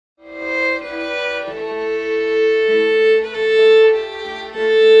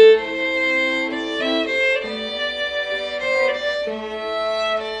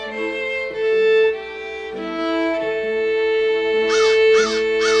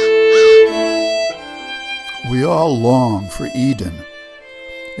We all long for Eden,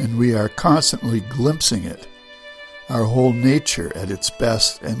 and we are constantly glimpsing it, our whole nature at its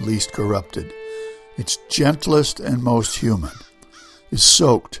best and least corrupted, its gentlest and most human, is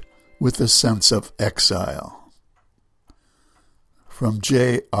soaked with a sense of exile. From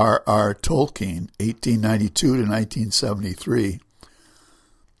J.R.R. Tolkien, 1892 to 1973.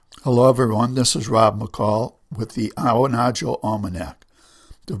 Hello everyone, this is Rob McCall with the Awanadjo Almanac,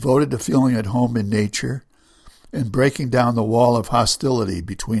 devoted to feeling at home in nature and breaking down the wall of hostility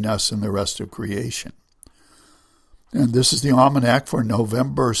between us and the rest of creation. And this is the Almanac for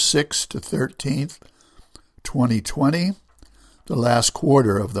November 6th to 13th, 2020, the last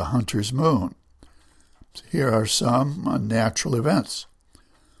quarter of the Hunter's Moon. Here are some unnatural events.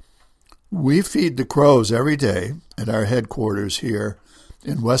 We feed the crows every day at our headquarters here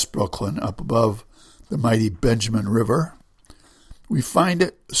in West Brooklyn, up above the mighty Benjamin River. We find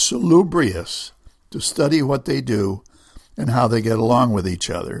it salubrious to study what they do and how they get along with each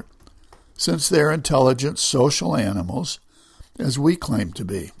other, since they're intelligent social animals, as we claim to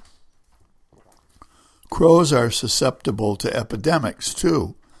be. Crows are susceptible to epidemics,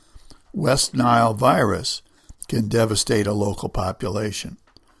 too. West Nile virus can devastate a local population.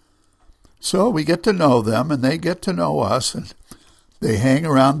 So we get to know them, and they get to know us, and they hang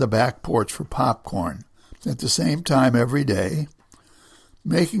around the back porch for popcorn at the same time every day,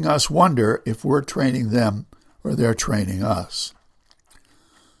 making us wonder if we're training them or they're training us.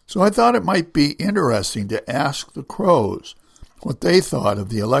 So I thought it might be interesting to ask the crows what they thought of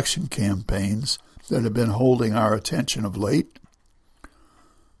the election campaigns that have been holding our attention of late.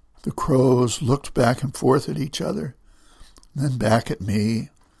 The crows looked back and forth at each other, then back at me,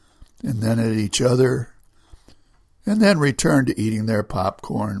 and then at each other, and then returned to eating their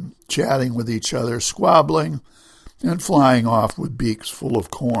popcorn, chatting with each other, squabbling, and flying off with beaks full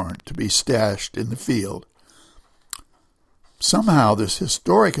of corn to be stashed in the field. Somehow this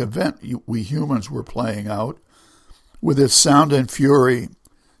historic event we humans were playing out, with its sound and fury,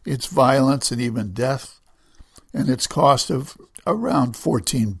 its violence and even death, and its cost of around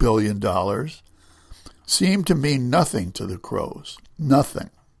 $14 billion, seemed to mean nothing to the crows.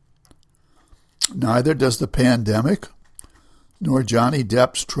 Nothing. Neither does the pandemic, nor Johnny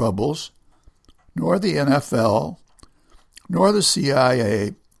Depp's troubles, nor the NFL, nor the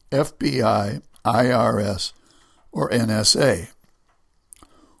CIA, FBI, IRS, or NSA.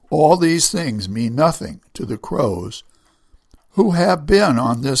 All these things mean nothing to the crows, who have been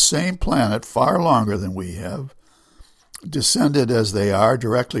on this same planet far longer than we have, descended as they are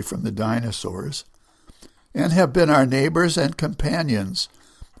directly from the dinosaurs, and have been our neighbors and companions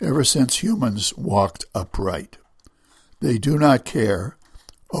ever since humans walked upright. They do not care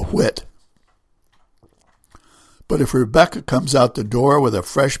a whit. But if Rebecca comes out the door with a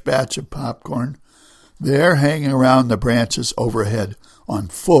fresh batch of popcorn, they're hanging around the branches overhead on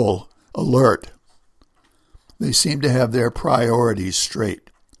full alert. They seem to have their priorities straight.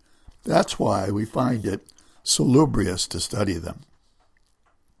 That's why we find it salubrious to study them.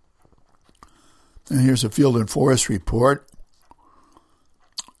 And here's a Field and Forest report.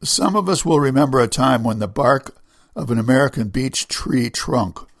 Some of us will remember a time when the bark of an American beech tree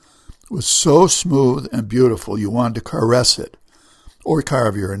trunk was so smooth and beautiful you wanted to caress it or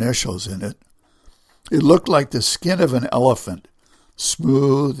carve your initials in it. It looked like the skin of an elephant,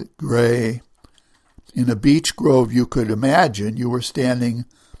 smooth, gray. In a beech grove you could imagine you were standing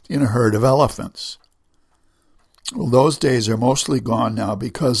in a herd of elephants. Well, those days are mostly gone now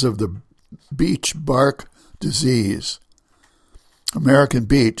because of the beech bark disease. American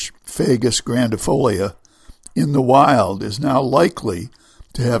beech, Fagus grandifolia, in the wild is now likely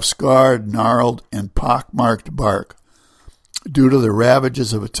to have scarred, gnarled, and pockmarked bark due to the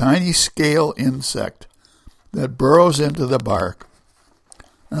ravages of a tiny scale insect that burrows into the bark,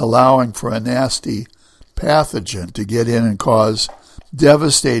 allowing for a nasty pathogen to get in and cause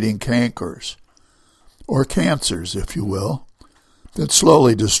devastating cankers, or cancers, if you will, that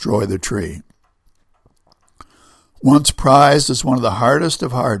slowly destroy the tree. Once prized as one of the hardest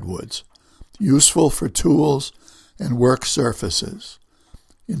of hardwoods, useful for tools and work surfaces,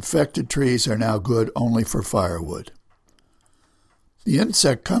 infected trees are now good only for firewood. The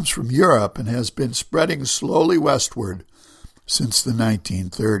insect comes from Europe and has been spreading slowly westward since the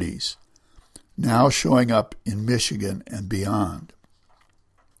 1930s, now showing up in Michigan and beyond.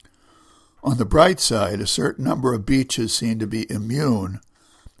 On the bright side, a certain number of beeches seem to be immune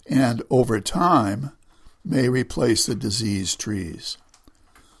and, over time, may replace the diseased trees.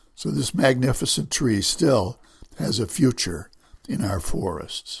 So this magnificent tree still has a future in our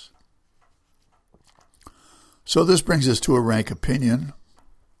forests. So this brings us to a rank opinion.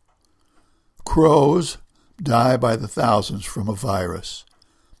 Crows die by the thousands from a virus,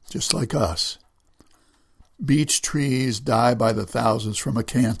 just like us. Beech trees die by the thousands from a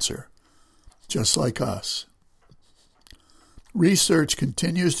cancer, just like us. Research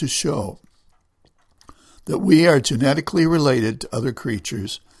continues to show that we are genetically related to other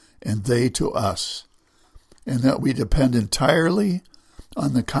creatures and they to us, and that we depend entirely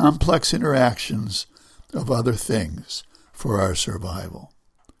on the complex interactions of other things for our survival.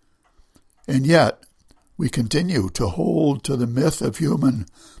 And yet, we continue to hold to the myth of human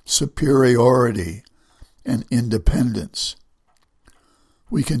superiority and independence.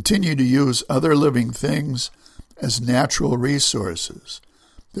 We continue to use other living things as natural resources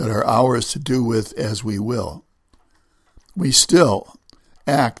that are ours to do with as we will. We still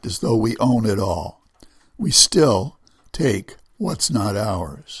act as though we own it all. We still take what's not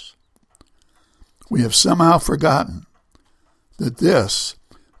ours. We have somehow forgotten that this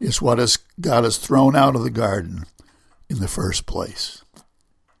is what has got us thrown out of the garden in the first place.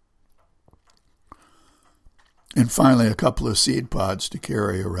 And finally, a couple of seed pods to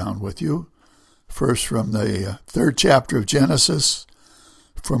carry around with you. First, from the third chapter of Genesis,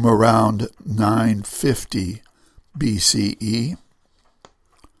 from around 950 BCE.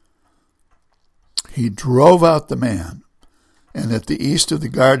 He drove out the man, and at the east of the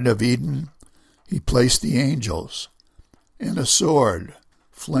Garden of Eden, he placed the angels, and a sword,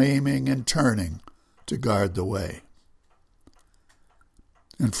 flaming and turning, to guard the way.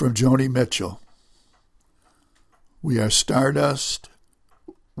 And from Joni Mitchell, we are stardust,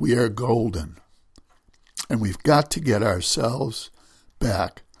 we are golden, and we've got to get ourselves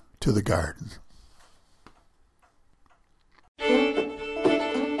back to the garden.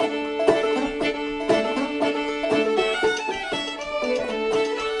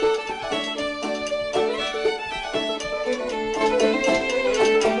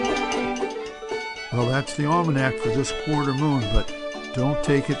 Well, that's the almanac for this quarter moon, but don't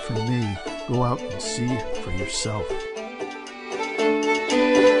take it from me. Go out and see for yourself.